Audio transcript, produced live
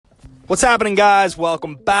What's happening, guys?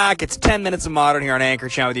 Welcome back. It's 10 Minutes of Modern here on Anchor.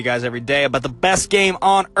 Chatting with you guys every day about the best game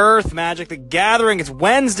on earth, Magic the Gathering. It's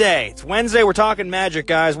Wednesday. We're talking Magic,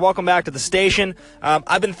 guys. Welcome back to the station.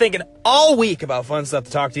 I've been thinking all week about fun stuff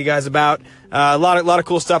to talk to you guys about. A lot of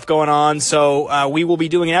cool stuff going on. So we will be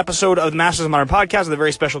doing an episode of the Masters of Modern podcast with a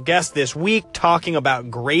very special guest this week, talking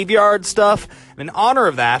about graveyard stuff. And in honor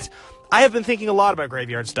of that, I have been thinking a lot about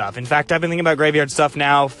graveyard stuff. In fact, I've been thinking about graveyard stuff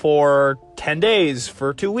now for 10 days,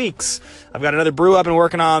 for 2 weeks. I've got another brew I've been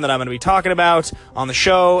working on that I'm going to be talking about on the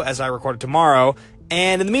show as I record it tomorrow.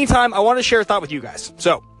 And in the meantime, I want to share a thought with you guys.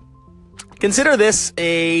 So, consider this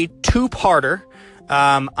a two-parter.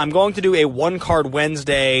 I'm going to do a one-card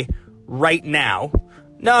Wednesday right now.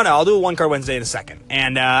 No, I'll do a one-card Wednesday in a second.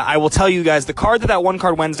 And I will tell you guys the card that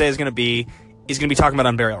one-card Wednesday is going to be talking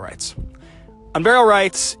about Unburial Rites. Unburial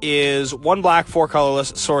Rites is 1 black, 4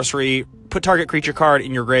 colorless, sorcery. Put target creature card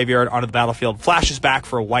in your graveyard onto the battlefield. Flashes back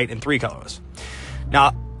for a white and 3 colorless.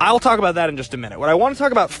 Now, I'll talk about that in just a minute. What I want to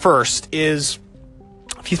talk about first is,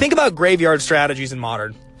 if you think about graveyard strategies in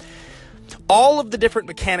Modern, all of the different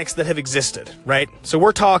mechanics that have existed, right? So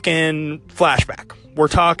we're talking Flashback. We're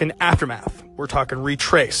talking Aftermath. We're talking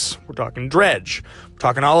Retrace. We're talking Dredge. We're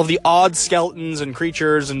talking all of the odd skeletons and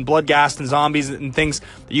creatures and Bloodghast and zombies and things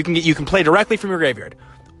that you can play directly from your graveyard.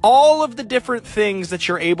 All of the different things that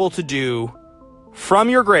you're able to do from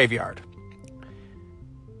your graveyard.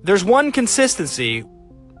 There's one consistency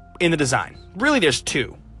in the design. Really, there's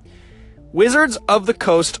two. Wizards of the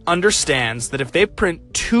Coast understands that if they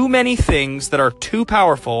print too many things that are too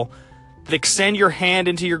powerful that extend your hand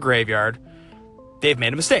into your graveyard, they've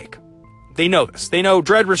made a mistake. They know this. They know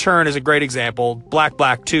Dread Return is a great example.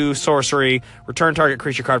 Black, 2, sorcery, return target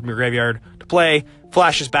creature card from your graveyard to play,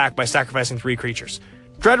 flashes back by sacrificing 3 creatures.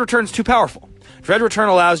 Dread Return's too powerful. Dread Return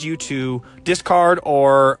allows you to discard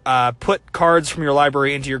or put cards from your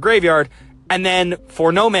library into your graveyard, and then,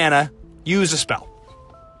 for no mana, use a spell.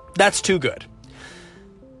 That's too good.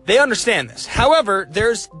 They understand this. However,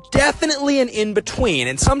 there's definitely an in-between,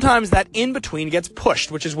 and sometimes that in-between gets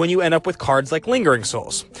pushed, which is when you end up with cards like Lingering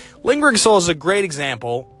Souls. Lingering Souls is a great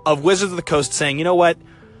example of Wizards of the Coast saying, you know what,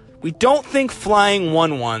 we don't think flying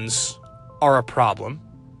 1/1s are a problem.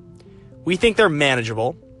 We think they're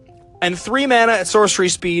manageable, and 3 mana at sorcery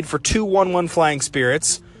speed for 2 1/1 flying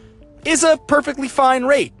spirits is a perfectly fine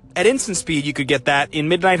rate. At instant speed, you could get that in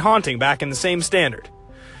Midnight Haunting back in the same standard.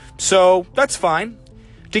 So, that's fine.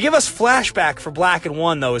 To give us flashback for black and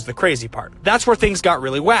 1, though, is the crazy part. That's where things got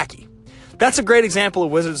really wacky. That's a great example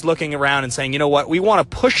of Wizards looking around and saying, you know what, we want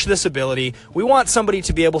to push this ability. We want somebody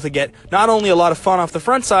to be able to get not only a lot of fun off the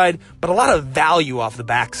front side, but a lot of value off the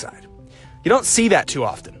back side. You don't see that too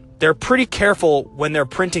often. They're pretty careful when they're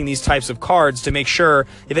printing these types of cards to make sure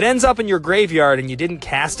if it ends up in your graveyard and you didn't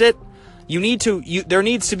cast it, there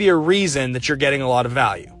needs to be a reason that you're getting a lot of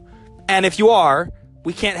value. And if you are,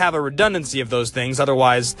 we can't have a redundancy of those things,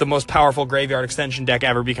 otherwise the most powerful graveyard extension deck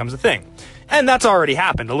ever becomes a thing. And that's already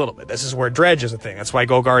happened a little bit. This is where Dredge is a thing. That's why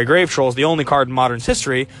Golgari Grave Troll is the only card in Modern's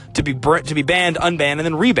history to be banned, unbanned, and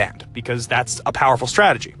then rebanned, because that's a powerful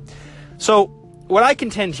strategy. So, what I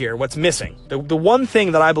contend here, what's missing, the one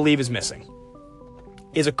thing that I believe is missing,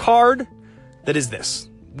 is a card that is this.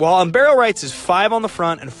 While Unburial Rites is 5 on the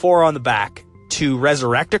front and 4 on the back to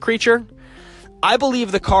resurrect a creature, I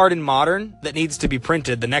believe the card in Modern that needs to be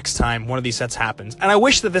printed the next time one of these sets happens, and I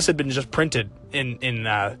wish that this had been just printed in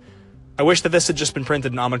Amonkhet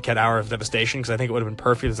Hour of Devastation, because I think it would have been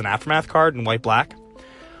perfect as an Aftermath card in white-black.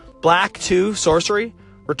 Black 2, sorcery,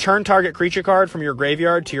 return target creature card from your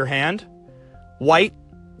graveyard to your hand. White,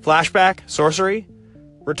 flashback, sorcery,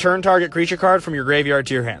 return target creature card from your graveyard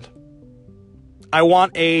to your hand. I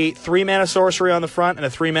want a 3 mana sorcery on the front and a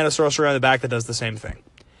 3 mana sorcery on the back that does the same thing.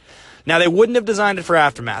 Now, they wouldn't have designed it for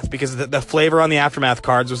Aftermath, because the flavor on the Aftermath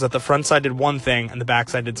cards was that the front side did one thing and the back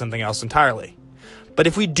side did something else entirely. But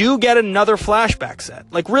if we do get another flashback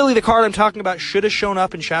set, like really the card I'm talking about should have shown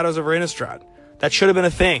up in Shadows over Innistrad. That should have been a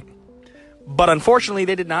thing. But unfortunately,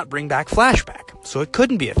 they did not bring back flashback, so it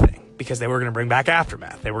couldn't be a thing, because they were going to bring back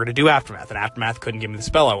Aftermath. They were going to do Aftermath, and Aftermath couldn't give me the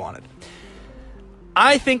spell I wanted.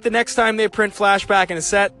 I think the next time they print flashback in a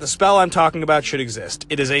set, the spell I'm talking about should exist.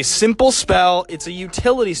 It is a simple spell, it's a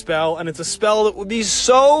utility spell, and it's a spell that would be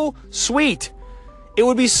so sweet. It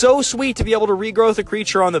would be so sweet to be able to regrowth a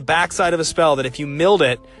creature on the backside of a spell that if you milled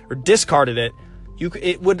it or discarded it,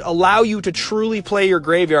 it would allow you to truly play your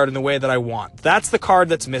graveyard in the way that I want. That's the card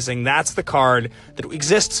that's missing. That's the card that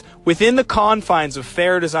exists within the confines of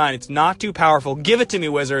fair design. It's not too powerful. Give it to me,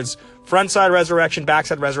 Wizards. Frontside Resurrection,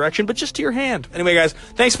 backside Resurrection, but just to your hand. Anyway, guys,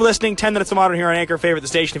 thanks for listening. 10 Minutes of Modern here on Anchor. Favorite the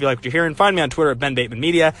station if you like what you're hearing. Find me on Twitter at Ben Bateman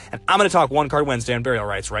Media, and I'm going to talk One Card Wednesday on Burial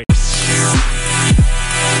Rites right now.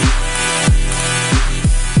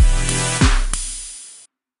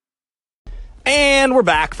 And we're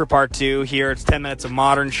back for part two here. It's 10 minutes of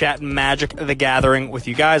modern chat and Magic the Gathering with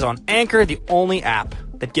you guys on Anchor, the only app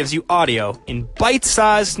that gives you audio in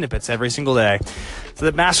bite-sized snippets every single day. So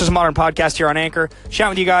the Masters of Modern podcast here on Anchor, chatting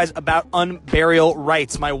with you guys about Unburial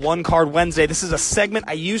Rites, my one-card Wednesday. This is a segment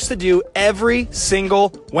I used to do every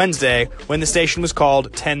single Wednesday when the station was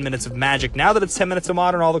called 10 Minutes of Magic. Now that it's 10 Minutes of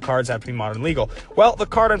Modern, all the cards have to be modern legal. Well, the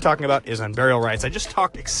card I'm talking about is Unburial Rites. I just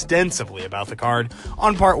talked extensively about the card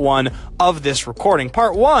on part one of this recording.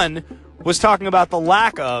 Part one was talking about the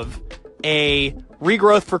lack of a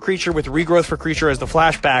regrowth for creature with regrowth for creature as the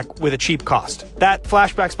flashback with a cheap cost. That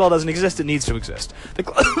flashback spell doesn't exist. It needs to exist.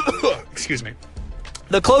 Excuse me.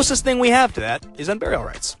 The closest thing we have to that is Unburial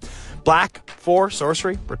Rites. Black, 4,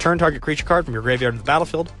 sorcery, return target creature card from your graveyard to the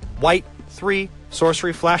battlefield. White, 3,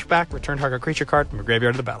 sorcery, flashback, return target creature card from your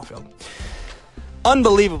graveyard to the battlefield.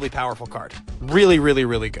 Unbelievably powerful card. Really, really,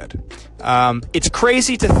 really good. It's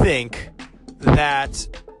crazy to think that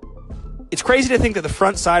the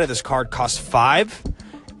front side of this card costs 5,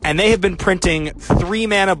 and they have been printing 3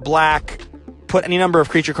 mana black, put any number of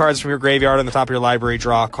creature cards from your graveyard on the top of your library,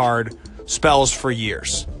 draw a card, spells for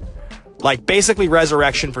years. Like, basically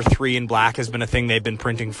Resurrection for 3 in black has been a thing they've been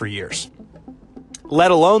printing for years.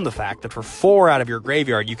 Let alone the fact that for 4 out of your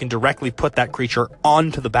graveyard, you can directly put that creature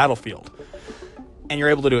onto the battlefield. And you're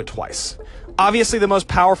able to do it twice. Obviously, the most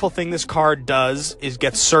powerful thing this card does is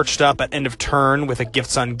get searched up at end of turn with a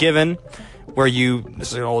Gifts Ungiven, where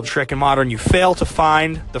this is an old trick in Modern, you fail to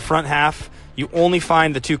find the front half. You only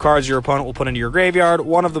find the 2 cards your opponent will put into your graveyard.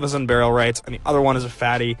 One of them is Unburial Rites, and the other one is a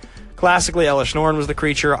fatty. Classically, Elesh Norn was the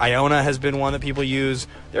creature. Iona has been one that people use.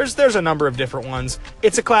 There's a number of different ones.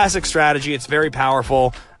 It's a classic strategy. It's very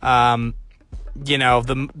powerful. You know,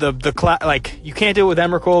 you can't do it with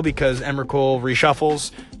Emrakul because Emrakul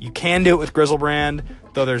reshuffles. You can do it with Griselbrand,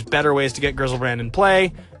 though there's better ways to get Griselbrand in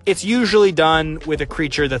play. It's usually done with a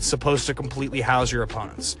creature that's supposed to completely house your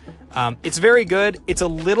opponents. It's very good. It's a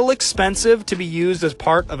little expensive to be used as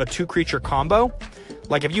part of a 2-creature combo.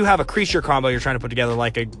 Like, if you have a creature combo you're trying to put together,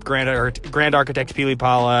 like a Grand Architect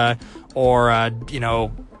Pilipala, or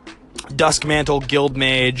Duskmantle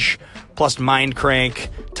Guildmage plus Mindcrank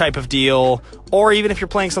type of deal, or even if you're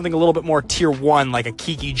playing something a little bit more tier 1, like a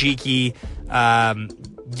Kiki Jiki,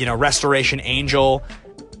 Restoration Angel.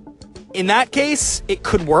 In that case, it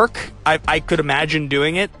could work. I could imagine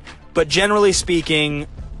doing it, but generally speaking,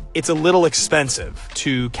 it's a little expensive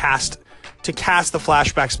to cast the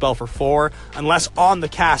flashback spell for 4, unless on the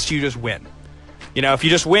cast you just win. If you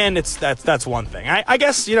just win, that's one thing. I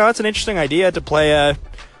guess, it's an interesting idea to play a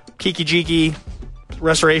Kiki Jiki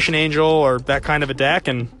Restoration Angel or that kind of a deck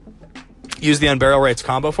and use the Unburial Rites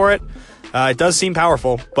combo for it. It does seem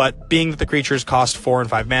powerful, but being that the creatures cost 4 and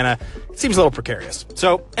 5 mana, it seems a little precarious.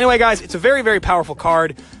 So anyway, guys, it's a very, very powerful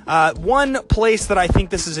card. One place that I think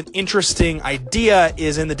this is an interesting idea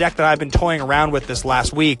is in the deck that I've been toying around with this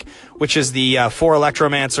last week, which is the 4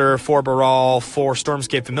 Electromancer, 4 Baral, 4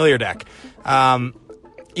 Stormscape Familiar deck.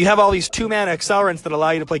 You have all these 2-mana accelerants that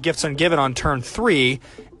allow you to play Gifts Ungiven on turn 3,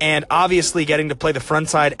 and obviously getting to play the front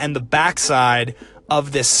side and the back side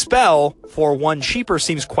of this spell for 1 cheaper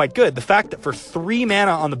seems quite good. The fact that for 3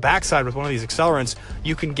 mana on the backside with one of these accelerants,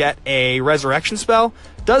 you can get a resurrection spell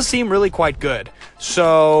does seem really quite good.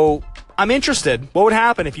 So I'm interested. What would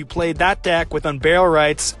happen if you played that deck with Unburial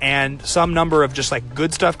Rites and some number of just like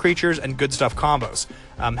good stuff creatures and good stuff combos?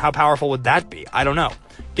 How powerful would that be? I don't know.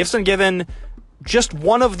 Gifts Ungiven, just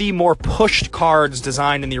one of the more pushed cards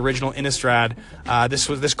designed in the original Innistrad.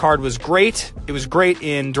 This card was great. It was great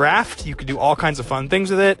in draft. You could do all kinds of fun things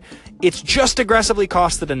with it. It's just aggressively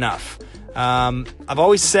costed enough. I've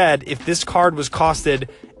always said if this card was costed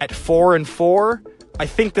at 4 and 4, I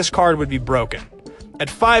think this card would be broken. At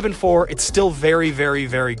 5 and 4, it's still very, very,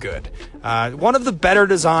 very good. One of the better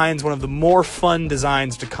designs, one of the more fun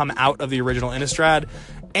designs to come out of the original Innistrad,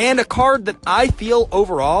 and a card that I feel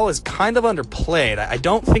overall is kind of underplayed. I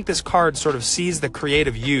don't think this card sort of sees the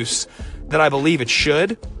creative use that I believe it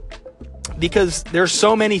should, because there's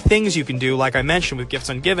so many things you can do, like I mentioned with Gifts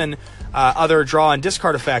Ungiven, other draw and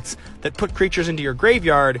discard effects that put creatures into your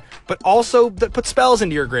graveyard, but also that put spells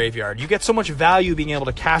into your graveyard. You get so much value being able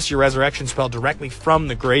to cast your resurrection spell directly from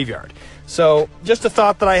the graveyard. So just a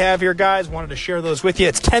thought that I have here, guys. Wanted to share those with you.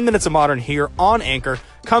 It's 10 Minutes of Modern here on Anchor,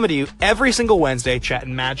 coming to you every single Wednesday,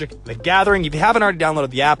 chatting Magic the Gathering. If you haven't already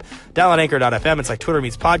downloaded the app, download Anchor.fm. It's like Twitter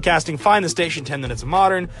meets podcasting. Find the station 10 Minutes of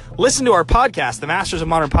Modern. Listen to our podcast, the Masters of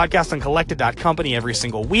Modern podcast, on Collected.company every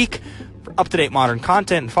single week. for up-to-date modern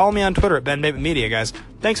content. And follow me on Twitter at BenBatemanMedia, guys.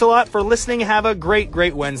 Thanks a lot for listening. Have a great,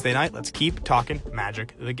 great Wednesday night. Let's keep talking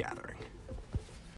Magic the Gathering.